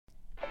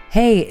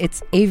Hey,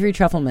 it's Avery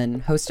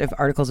Trufelman, host of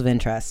Articles of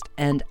Interest,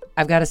 and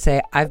I've got to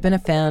say, I've been a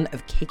fan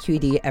of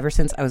KQED ever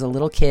since I was a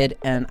little kid,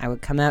 and I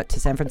would come out to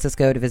San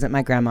Francisco to visit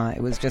my grandma.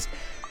 It was just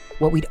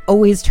what we'd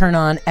always turn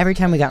on every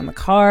time we got in the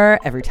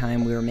car, every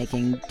time we were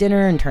making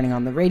dinner and turning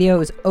on the radio. It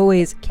was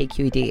always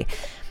KQED.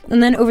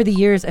 And then over the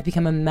years, I've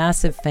become a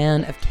massive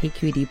fan of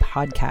KQED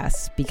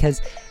podcasts because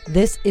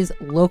this is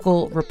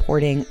local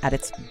reporting at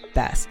its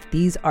best.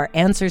 These are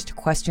answers to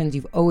questions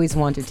you've always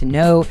wanted to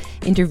know,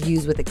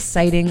 interviews with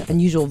exciting,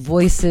 unusual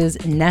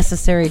voices,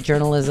 necessary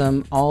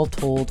journalism, all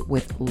told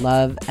with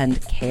love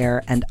and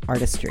care and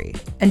artistry.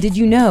 And did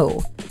you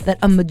know that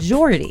a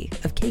majority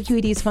of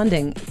KQED's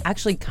funding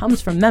actually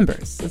comes from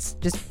members? It's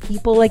just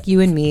people like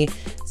you and me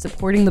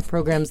supporting the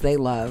programs they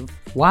love,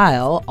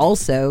 while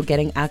also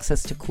getting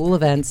access to cool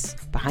events,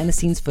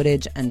 behind-the-scenes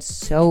footage, and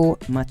so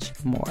much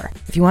more.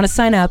 If you want to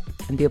sign up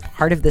and be a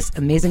part of this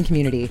amazing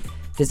community,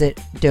 visit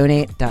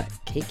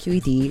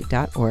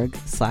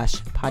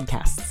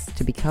donate.kqed.org/podcasts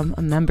to become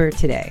a member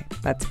today.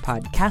 That's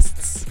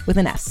podcasts with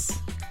an S.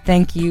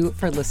 Thank you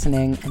for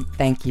listening, and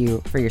thank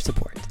you for your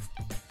support.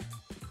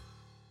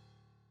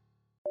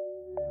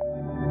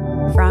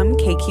 From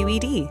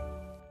KQED.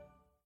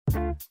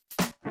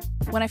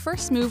 When I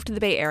first moved to the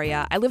Bay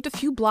Area, I lived a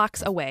few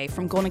blocks away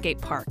from Golden Gate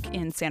Park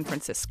in San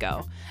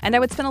Francisco, and I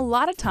would spend a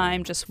lot of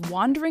time just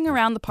wandering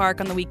around the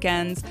park on the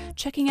weekends,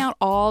 checking out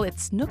all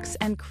its nooks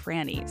and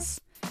crannies.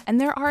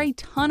 And there are a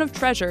ton of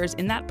treasures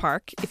in that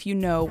park if you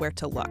know where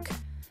to look.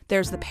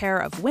 There's the pair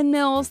of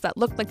windmills that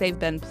look like they've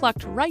been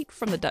plucked right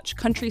from the Dutch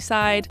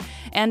countryside,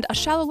 and a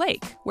shallow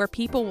lake where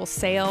people will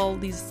sail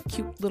these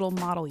cute little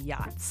model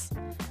yachts.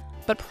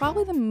 But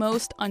probably the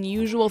most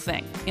unusual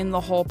thing in the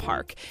whole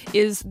park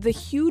is the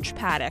huge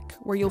paddock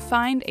where you'll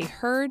find a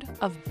herd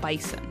of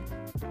bison.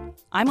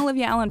 I'm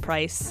Olivia Allen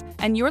Price,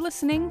 and you're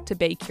listening to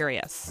Bay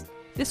Curious.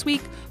 This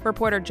week,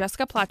 reporter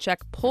Jessica Placzek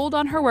pulled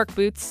on her work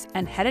boots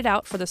and headed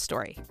out for the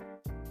story.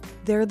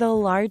 They're the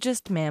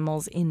largest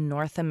mammals in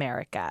North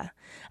America.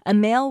 A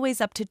male weighs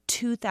up to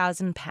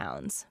 2,000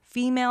 pounds.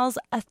 Females,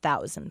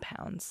 1,000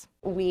 pounds.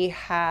 We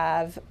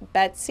have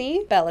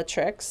Betsy,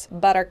 Bellatrix,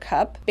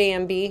 Buttercup,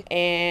 Bambi,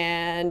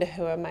 and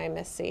who am I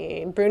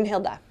missing?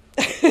 Brunhilde.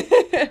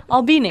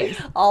 All B names.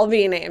 All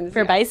B names.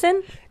 For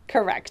bison?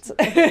 Correct.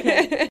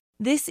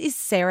 This is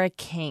Sarah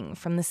King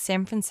from the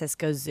San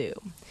Francisco Zoo.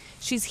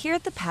 She's here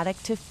at the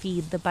paddock to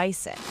feed the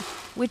bison,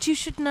 which you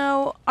should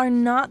know are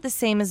not the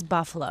same as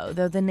buffalo,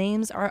 though the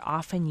names are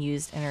often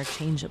used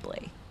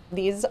interchangeably.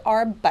 These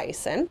are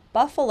bison.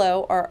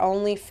 Buffalo are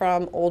only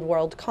from Old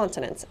World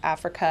continents,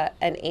 Africa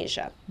and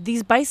Asia.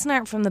 These bison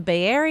aren't from the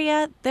Bay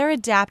Area. They're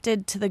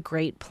adapted to the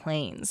Great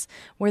Plains,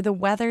 where the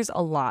weather's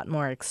a lot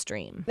more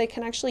extreme. They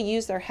can actually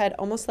use their head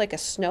almost like a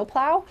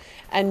snowplow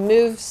and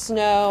move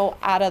snow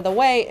out of the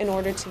way in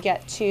order to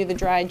get to the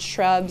dried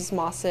shrubs,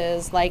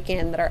 mosses,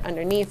 lichen that are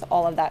underneath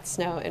all of that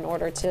snow in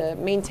order to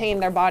maintain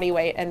their body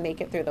weight and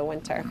make it through the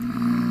winter.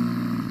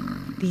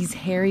 These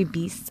hairy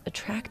beasts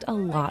attract a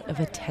lot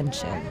of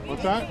attention.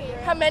 What's that?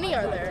 How many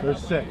are there?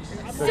 There's six.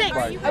 Six.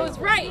 I was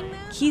right.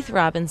 Keith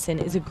Robinson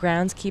is a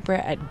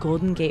groundskeeper at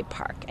Golden Gate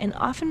Park and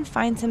often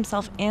finds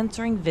himself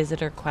answering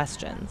visitor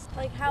questions.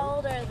 Like, how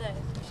old are they?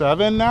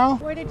 7 now.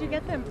 Where did you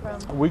get them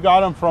from? We got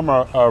them from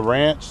a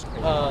ranch. Do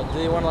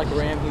they want to like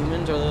ram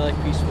humans, or are they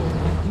like peaceful?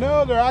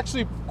 No, they're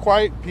actually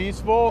quite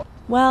peaceful.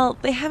 Well,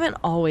 they haven't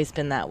always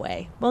been that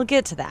way. We'll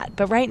get to that,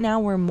 but right now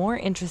we're more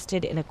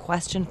interested in a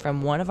question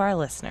from one of our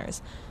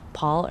listeners,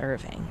 Paul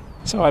Irving.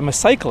 So I'm a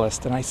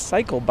cyclist, and I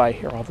cycle by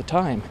here all the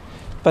time,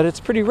 but it's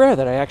pretty rare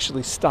that I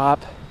actually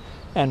stop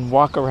and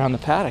walk around the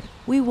paddock.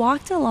 We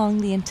walked along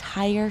the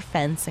entire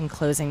fence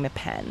enclosing the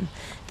pen.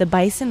 The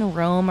bison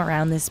roam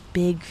around this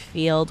big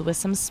field with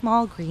some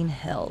small green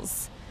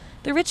hills.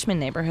 The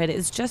Richmond neighborhood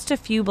is just a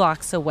few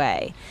blocks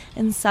away,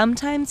 and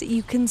sometimes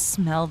you can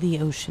smell the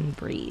ocean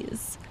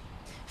breeze.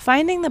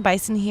 Finding the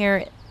bison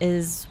here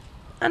is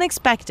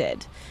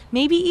unexpected,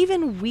 maybe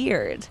even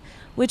weird,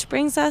 which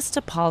brings us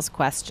to Paul's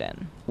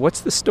question. What's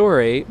the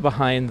story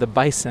behind the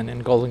bison in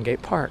Golden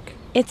Gate Park?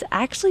 It's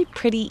actually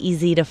pretty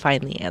easy to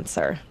find the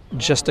answer.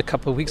 Just a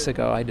couple of weeks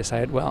ago, I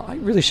decided, well, I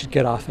really should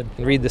get off and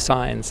read the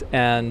signs,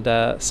 and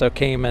so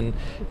came and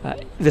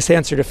this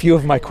answered a few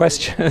of my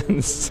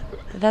questions.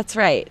 That's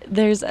right.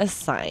 There's a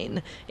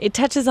sign. It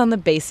touches on the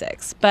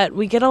basics, but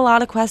we get a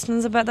lot of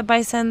questions about the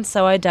bison,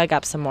 so I dug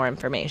up some more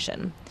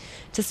information.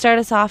 To start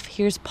us off,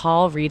 here's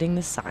Paul reading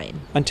the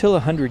sign. Until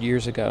 100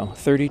 years ago,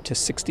 30 to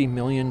 60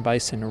 million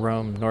bison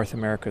roamed North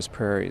America's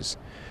prairies.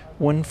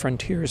 One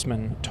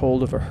frontiersman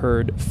told of a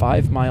herd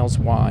 5 miles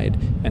wide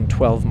and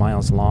 12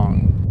 miles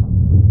long.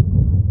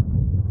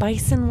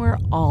 Bison were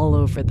all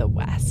over the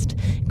West,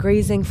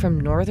 grazing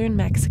from northern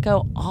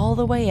Mexico all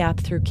the way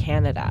up through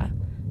Canada.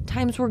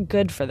 Times were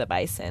good for the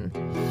bison.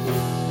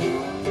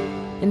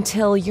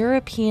 Until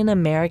European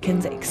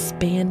Americans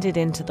expanded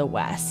into the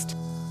West.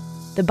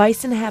 The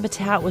bison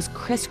habitat was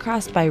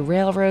crisscrossed by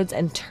railroads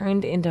and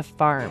turned into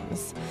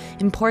farms.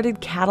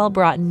 Imported cattle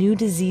brought new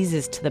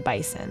diseases to the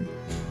bison.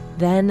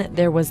 Then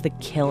there was the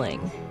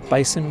killing.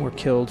 Bison were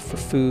killed for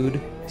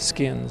food,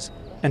 skins,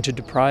 and to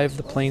deprive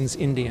the Plains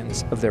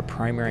Indians of their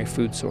primary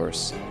food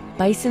source.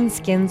 Bison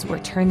skins were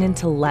turned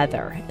into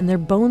leather, and their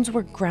bones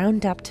were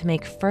ground up to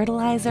make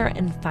fertilizer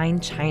and fine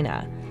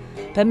china.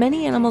 But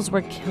many animals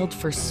were killed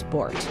for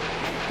sport.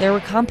 There were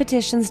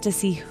competitions to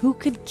see who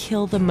could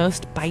kill the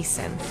most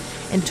bison,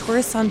 and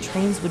tourists on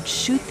trains would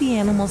shoot the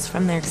animals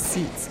from their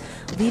seats,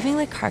 leaving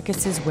the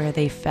carcasses where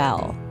they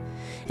fell.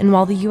 And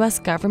while the U.S.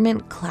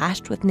 government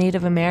clashed with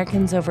Native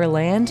Americans over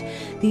land,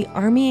 the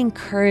Army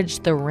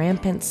encouraged the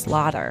rampant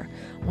slaughter.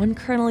 One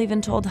colonel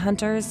even told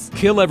hunters,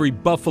 "Kill every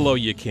buffalo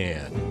you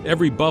can.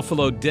 Every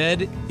buffalo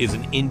dead is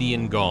an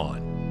Indian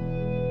gone."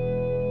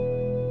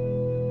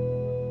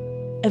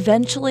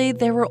 Eventually,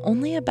 there were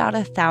only about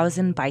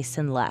 1,000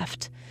 bison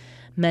left.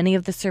 Many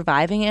of the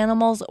surviving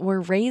animals were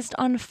raised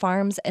on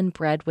farms and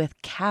bred with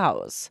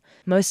cows.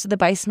 Most of the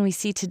bison we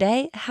see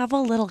today have a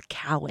little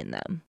cow in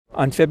them.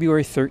 On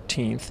February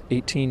 13,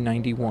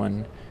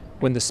 1891,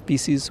 when the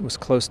species was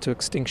close to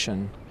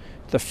extinction,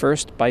 the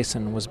first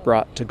bison was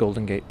brought to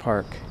Golden Gate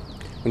Park.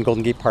 When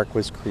Golden Gate Park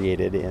was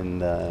created in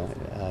the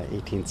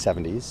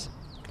 1870s,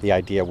 the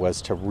idea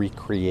was to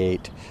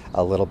recreate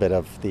a little bit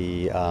of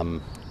the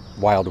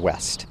Wild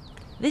West.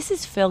 This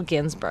is Phil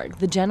Ginsberg,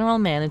 the general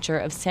manager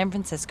of San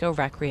Francisco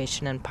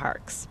Recreation and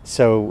Parks.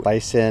 So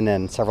bison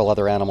and several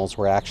other animals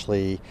were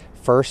actually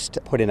first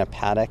put in a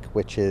paddock,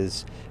 which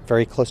is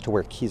very close to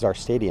where Kezar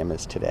Stadium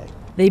is today.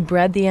 They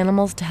bred the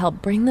animals to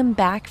help bring them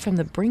back from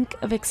the brink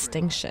of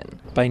extinction.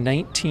 By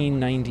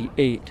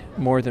 1998,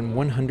 more than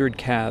 100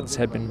 calves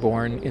had been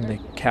born in the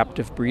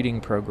captive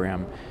breeding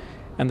program,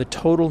 and the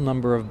total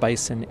number of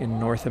bison in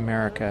North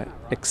America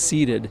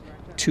exceeded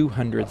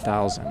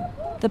 200,000.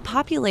 The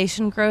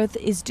population growth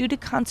is due to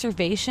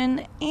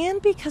conservation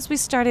and because we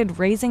started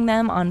raising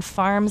them on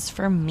farms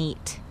for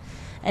meat.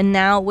 And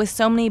now, with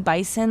so many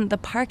bison, the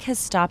park has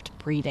stopped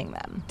breeding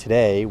them.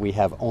 Today, we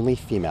have only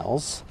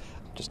females.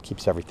 Just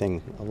keeps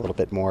everything a little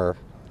bit more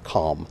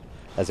calm,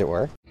 as it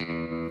were.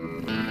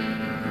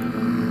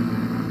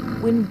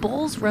 When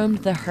bulls roamed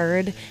the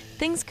herd,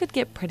 things could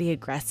get pretty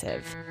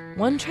aggressive.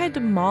 One tried to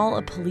maul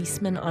a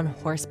policeman on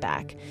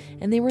horseback,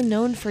 and they were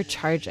known for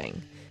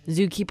charging.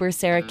 Zookeeper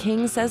Sarah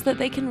King says that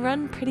they can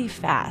run pretty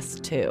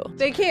fast, too.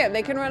 They can.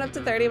 They can run up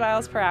to 30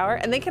 miles per hour,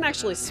 and they can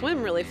actually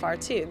swim really far,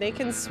 too. They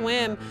can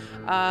swim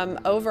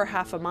over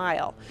half a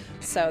mile.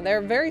 So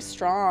they're very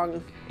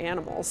strong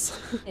animals.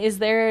 Is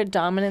there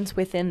dominance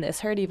within this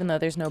herd, even though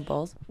there's no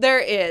bulls? There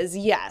is,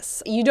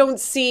 yes. You don't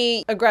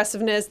see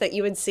aggressiveness that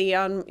you would see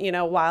on,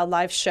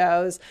 wildlife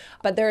shows,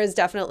 but there is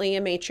definitely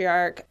a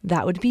matriarch.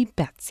 That would be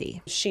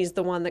Betsy. She's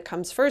the one that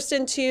comes first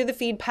into the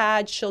feed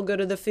pad. She'll go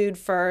to the food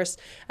first,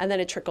 and then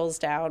it trickles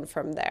down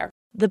from there.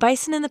 The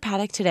bison in the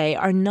paddock today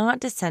are not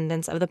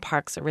descendants of the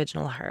park's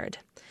original herd.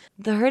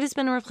 The herd has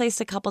been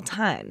replaced a couple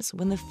times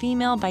when the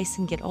female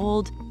bison get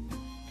old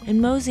and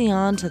mosey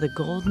on to the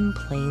golden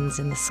plains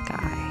in the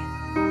sky.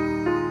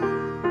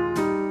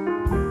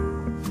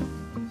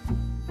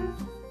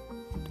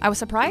 I was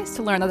surprised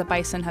to learn that the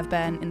bison have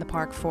been in the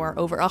park for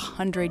over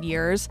 100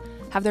 years.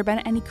 Have there been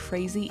any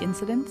crazy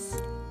incidents?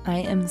 I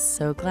am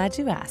so glad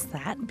you asked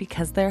that,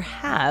 because there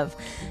have.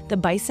 The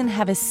bison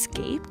have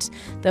escaped,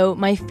 though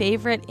my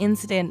favorite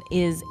incident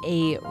is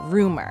a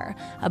rumor.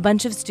 A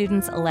bunch of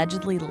students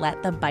allegedly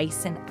let the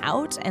bison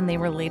out, and they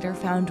were later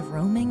found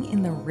roaming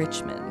in the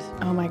Richmond.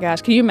 Oh my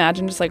gosh, can you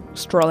imagine just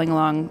strolling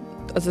along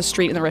the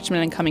street in the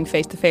Richmond and coming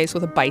face to face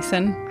with a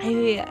bison?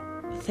 I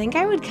think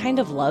I would kind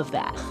of love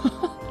that.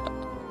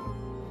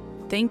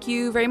 Thank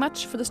you very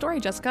much for the story,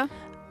 Jessica.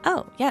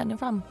 Oh, yeah, no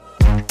problem.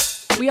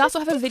 We also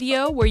have a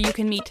video where you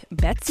can meet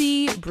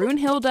Betsy,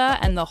 Brunhilde,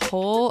 and the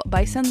whole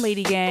Bison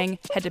Lady Gang.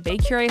 Head to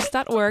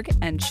baycurious.org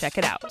and check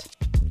it out.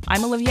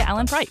 I'm Olivia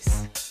Allen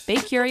Price. Bay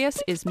Curious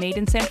is made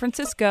in San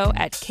Francisco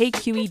at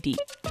KQED.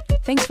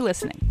 Thanks for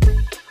listening.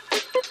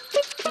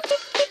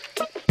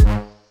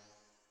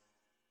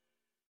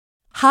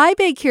 Hi,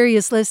 Bay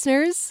Curious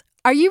listeners.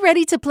 Are you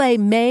ready to play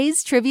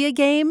May's Trivia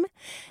Game?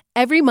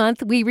 Every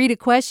month, we read a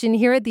question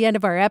here at the end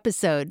of our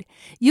episode.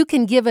 You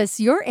can give us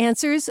your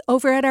answers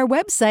over at our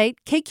website,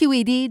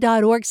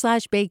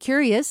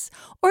 kqed.org/baycurious,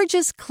 or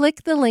just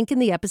click the link in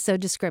the episode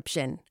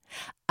description.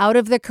 Out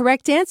of the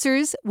correct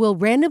answers, we'll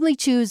randomly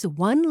choose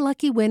one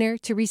lucky winner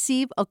to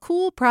receive a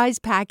cool prize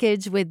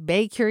package with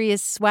Bay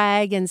Curious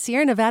swag and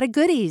Sierra Nevada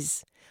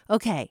goodies.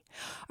 Okay,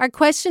 our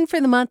question for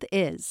the month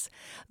is,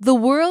 the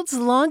world's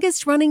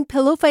longest-running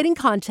pillow fighting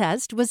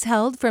contest was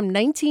held from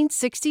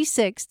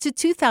 1966 to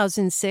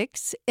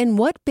 2006 in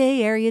what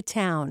Bay Area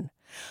town?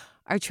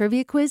 Our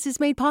trivia quiz is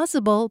made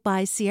possible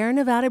by Sierra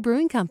Nevada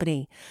Brewing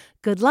Company.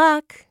 Good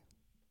luck!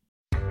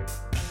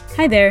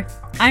 Hi there,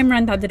 I'm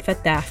Randa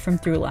Abdel-Fattah from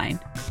Throughline.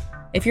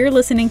 If you're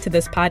listening to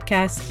this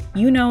podcast,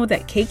 you know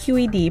that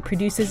KQED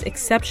produces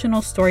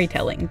exceptional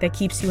storytelling that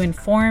keeps you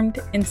informed,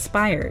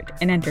 inspired,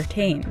 and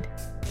entertained.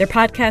 Their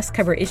podcasts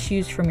cover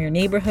issues from your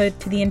neighborhood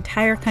to the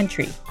entire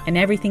country and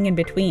everything in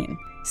between.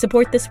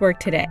 Support this work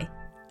today.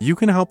 You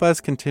can help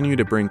us continue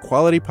to bring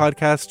quality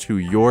podcasts to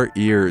your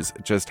ears.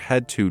 Just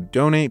head to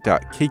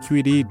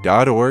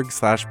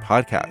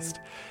donate.kqed.org/podcast.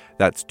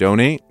 That's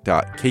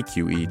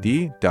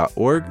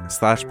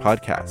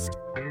donate.kqed.org/podcast.